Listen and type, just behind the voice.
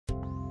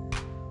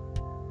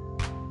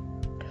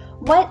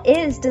What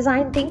is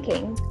design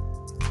thinking?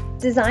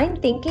 Design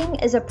thinking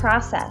is a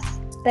process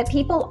that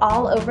people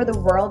all over the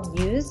world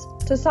use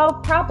to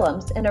solve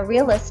problems in a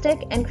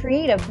realistic and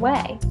creative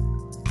way.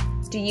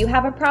 Do you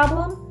have a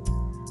problem?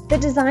 The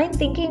design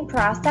thinking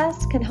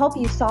process can help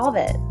you solve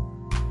it.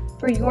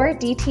 For your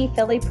DT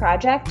Philly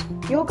project,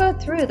 you'll go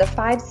through the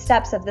 5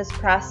 steps of this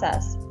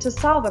process to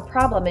solve a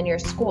problem in your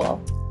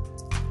school.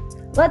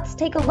 Let's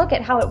take a look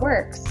at how it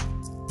works.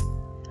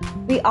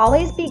 We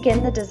always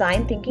begin the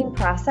design thinking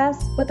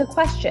process with a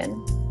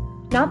question,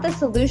 not the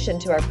solution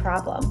to our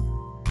problem.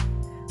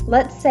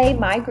 Let's say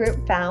my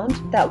group found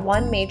that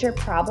one major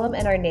problem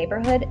in our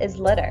neighborhood is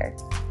litter,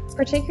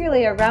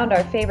 particularly around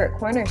our favorite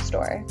corner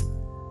store.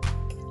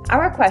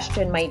 Our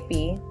question might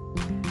be,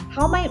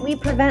 how might we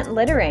prevent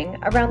littering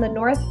around the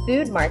North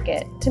Food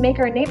Market to make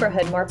our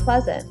neighborhood more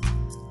pleasant?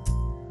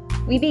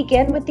 We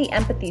begin with the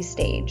empathy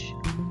stage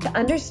to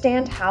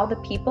understand how the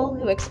people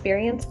who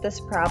experience this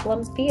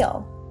problem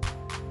feel.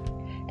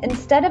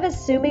 Instead of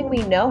assuming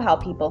we know how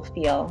people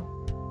feel,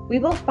 we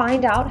will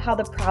find out how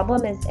the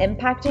problem is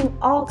impacting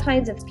all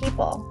kinds of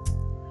people,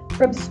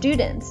 from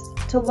students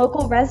to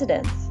local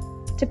residents,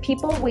 to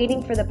people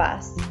waiting for the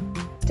bus,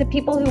 to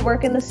people who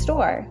work in the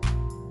store.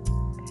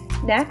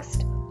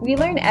 Next, we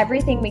learn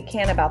everything we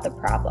can about the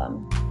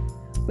problem.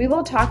 We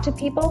will talk to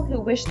people who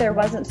wish there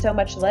wasn't so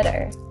much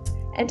litter,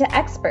 and to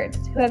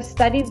experts who have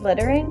studied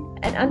littering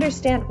and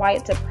understand why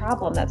it's a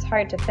problem that's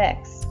hard to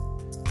fix.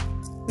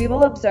 We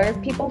will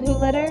observe people who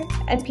litter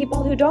and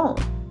people who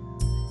don't.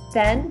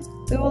 Then,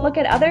 we will look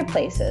at other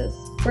places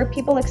where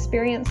people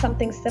experience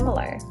something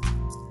similar.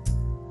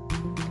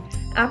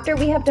 After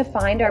we have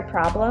defined our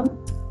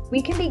problem,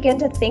 we can begin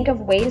to think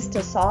of ways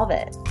to solve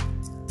it.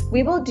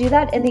 We will do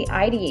that in the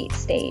ideate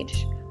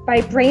stage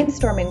by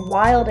brainstorming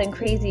wild and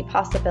crazy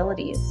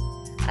possibilities,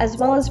 as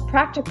well as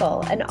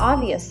practical and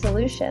obvious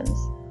solutions.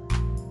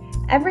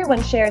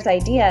 Everyone shares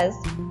ideas,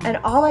 and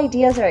all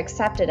ideas are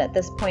accepted at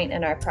this point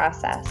in our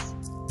process.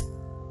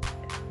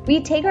 We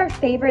take our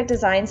favorite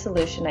design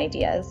solution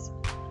ideas,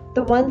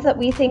 the ones that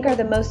we think are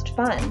the most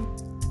fun,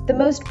 the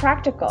most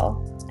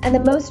practical, and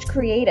the most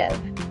creative,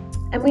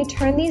 and we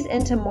turn these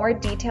into more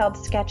detailed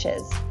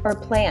sketches or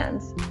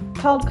plans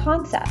called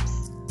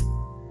concepts.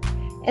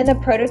 In the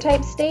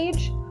prototype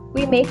stage,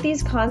 we make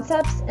these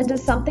concepts into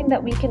something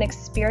that we can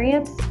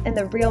experience in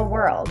the real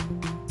world.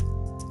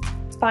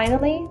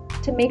 Finally,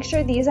 to make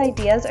sure these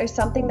ideas are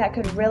something that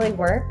could really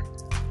work,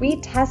 we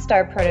test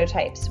our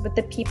prototypes with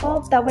the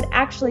people that would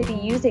actually be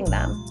using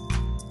them.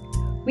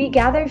 We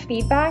gather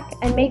feedback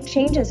and make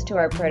changes to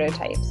our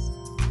prototypes.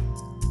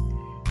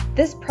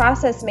 This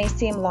process may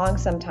seem long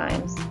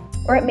sometimes,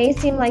 or it may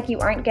seem like you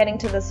aren't getting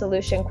to the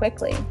solution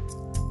quickly.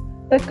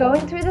 But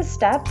going through the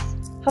steps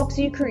helps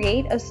you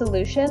create a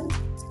solution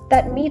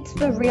that meets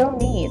the real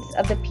needs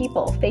of the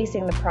people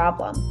facing the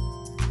problem.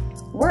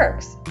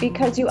 Works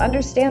because you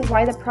understand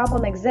why the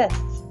problem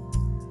exists.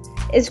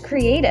 Is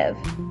creative,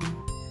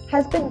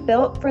 has been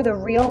built for the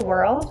real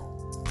world,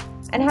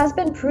 and has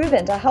been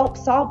proven to help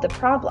solve the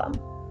problem.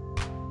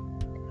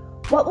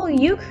 What will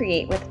you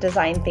create with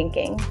design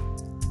thinking?